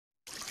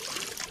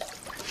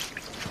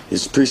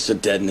His priests are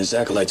dead and his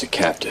acolytes are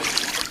captive.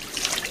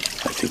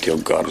 I think your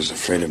god was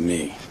afraid of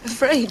me.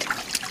 Afraid?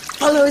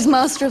 Apollo is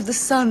master of the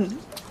sun.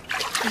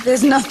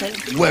 There's nothing.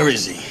 Where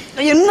is he?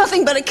 You're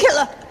nothing but a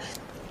killer.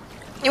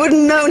 You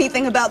wouldn't know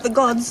anything about the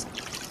gods.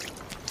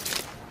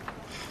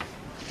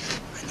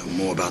 I know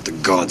more about the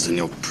gods than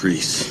your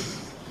priests.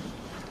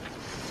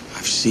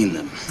 I've seen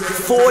them.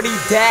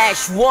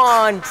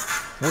 40-1.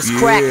 What's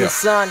cracking,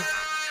 son?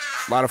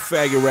 A lot of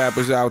faggot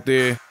rappers out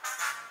there.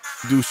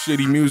 Do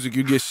shitty music,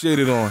 you get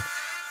shitted on.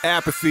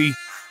 Apathy,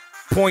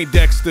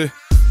 PointDexter.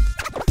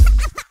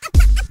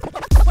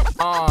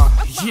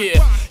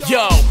 Yeah,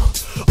 yo.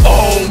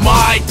 Oh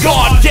my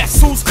god, guess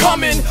who's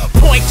coming?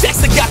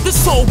 PointDexter got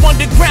this whole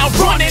underground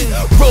running.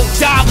 Rhode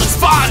Island's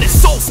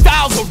finest, soul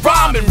styles are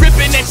rhyming,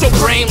 ripping at your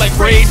brain like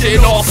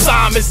raging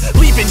Alzheimer's,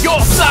 leaving your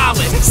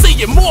silent,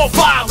 seeing more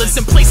violence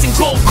and placing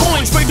gold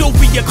coins right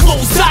over your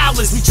closed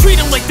eyelids. We treat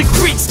them like the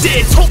Greeks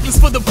did, tokens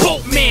for the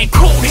boatman,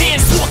 cold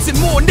hands, swords and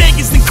more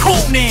neggers than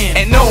Conan.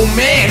 And no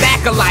man,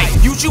 acolyte,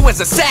 use you as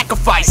a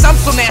sacrifice. I'm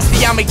so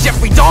nasty I make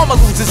Jeffrey Dahmer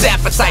lose his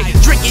appetite.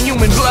 Drinking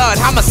human blood,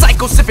 I'm a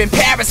psycho sipping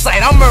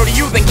parasite. I'll murder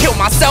you then kill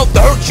myself to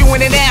hurt you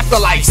in an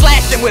afterlife.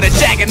 Slashing with a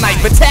jagged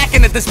knife,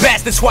 attacking at this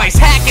bastard twice,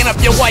 hacking up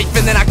your wife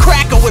and then I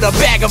crack her with a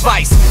bag of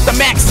ice. The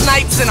max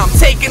snipes and I'm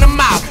taking him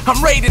out.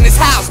 I'm raiding his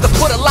house to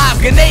put a live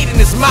grenade in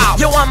his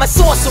mouth. Yo, I'm a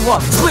sorcerer,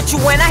 split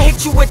you when I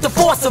hit you with the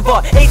force of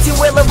her.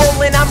 18-wheeler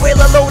rolling, I'm real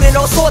loading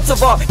all sorts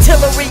of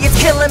artillery. It's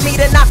killing me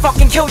to not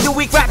fucking kill you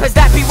weak rappers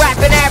that be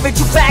rapping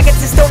average. You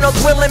faggots is still no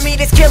thrilling me.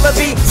 This killer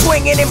be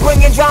swinging and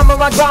bringing drama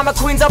on drama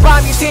queens. I'll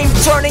bomb your team,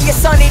 turning your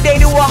sunny day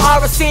to a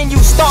horror scene. You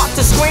start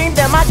to scream,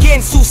 then my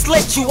Ginsu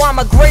slit you. I'm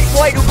a great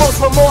white who goes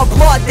for more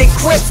blood than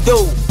Crips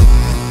do.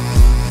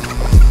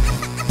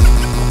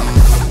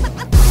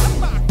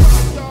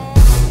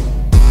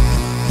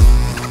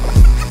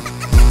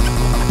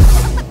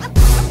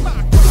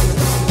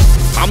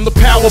 I'm the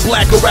power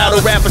blacker out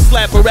of rapper,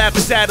 slapper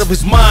rappers out of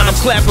his mind. I'm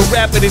clapping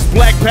rapping this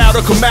black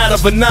powder come out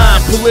of a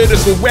nine.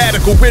 Political,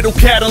 radical, riddle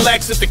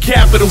Cadillacs at the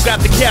Capitol.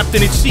 Got the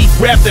captain in chief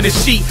wrapped in a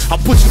sheet.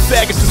 I'll put you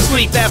faggots to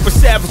sleep, after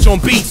savage on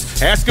beats.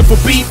 Asking for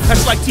beef,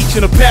 that's like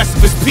teaching a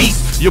pacifist peace.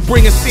 You're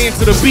bringing sand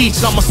to the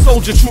beach, I'm a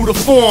soldier true to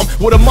form,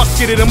 with a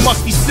musket and a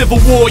musty Civil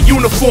War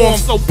uniform.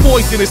 So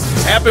poisonous,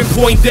 Appen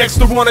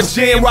PointDexter on a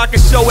jam. Rock a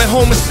show at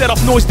home and set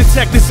off noise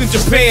detectors in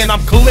Japan.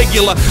 I'm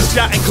Caligula,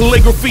 jotting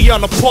calligraphy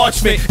on a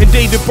parchment in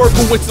David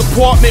Berkowitz's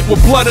apartment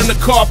with blood on the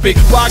carpet.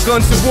 Buy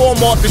guns at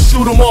Walmart to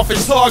shoot them off at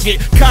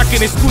Target.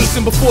 Cocking and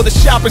squeezing before the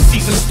shopping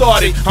season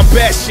started. I'm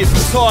bad shit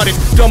retarded,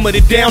 dumber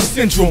than Down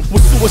syndrome,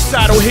 with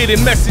suicidal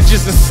hidden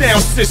messages and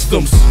sound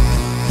systems.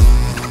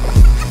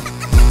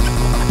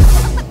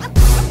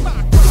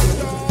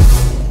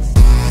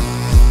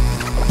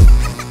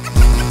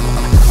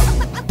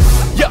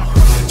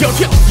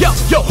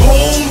 Yo,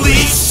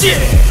 holy shit!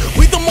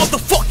 We the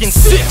motherfucking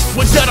Sith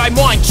with Jedi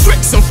mind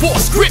tricks and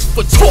force grip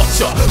for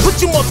torture.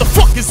 Put you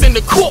motherfuckers in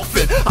the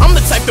coffin. I'm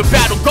the type to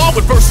battle God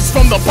with verses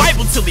from the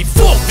Bible till he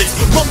forfeits.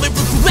 Run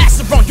lyrical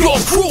lash around your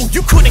crew,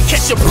 you couldn't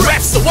catch your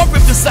breath, so I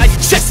ripped inside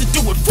your chest to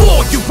do it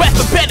for you.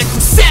 Alphabetical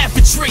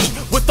savagery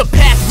with the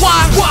path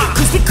why?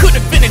 Cause we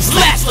couldn't finish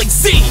last like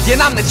Z.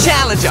 And I'm the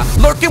challenger,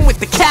 lurking with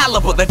the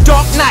caliber, the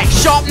dark knife,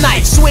 sharp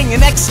knife,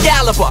 swinging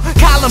Excalibur.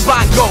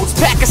 Columbine goes,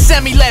 pack a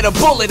semi, let a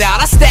bullet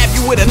out. I stab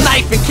you with a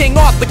knife and King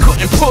Arthur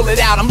couldn't pull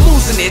it out. I'm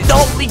losing it, the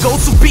Holy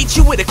Ghost who beat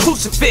you with a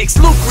crucifix.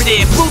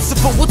 Lucrative,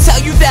 Lucifer will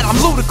tell you that I'm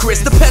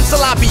ludicrous. The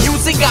pencil I be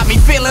using got me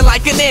feeling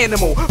like an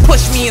animal.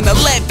 Push me and the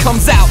lead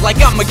comes out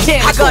like I'm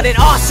mechanical. I got an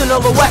arsenal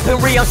of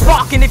weaponry, I'm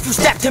sparking. If you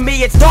step to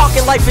me, it's dark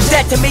and life is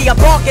dead to me. I'm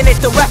barking at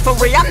the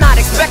referee. I'm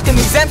not expecting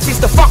these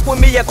MCs to fuck with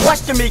me or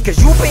question me, cause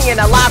you being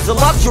alive's a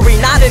luxury,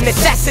 not a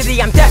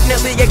necessity. I'm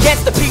definitely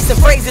against the peace and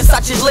phrases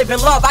such as live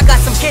and love. I got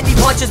some kidney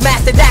punches,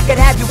 master, that could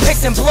have you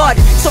pissing blood.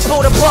 So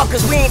pull the plug,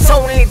 cause we ain't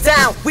toning it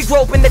down. We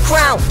groping the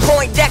crown,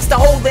 PointDexter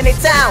holding it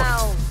down.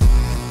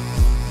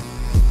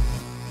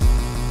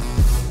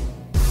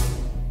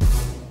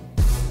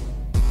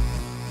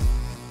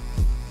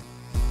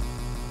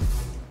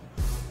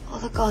 All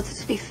the gods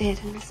to be feared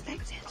and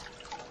respected.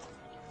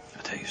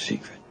 I'll tell you a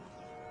secret.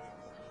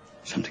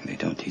 Something they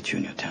don't teach you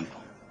in your temple.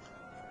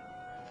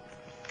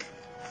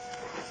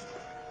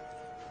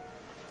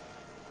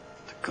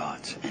 The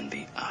gods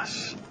envy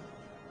us.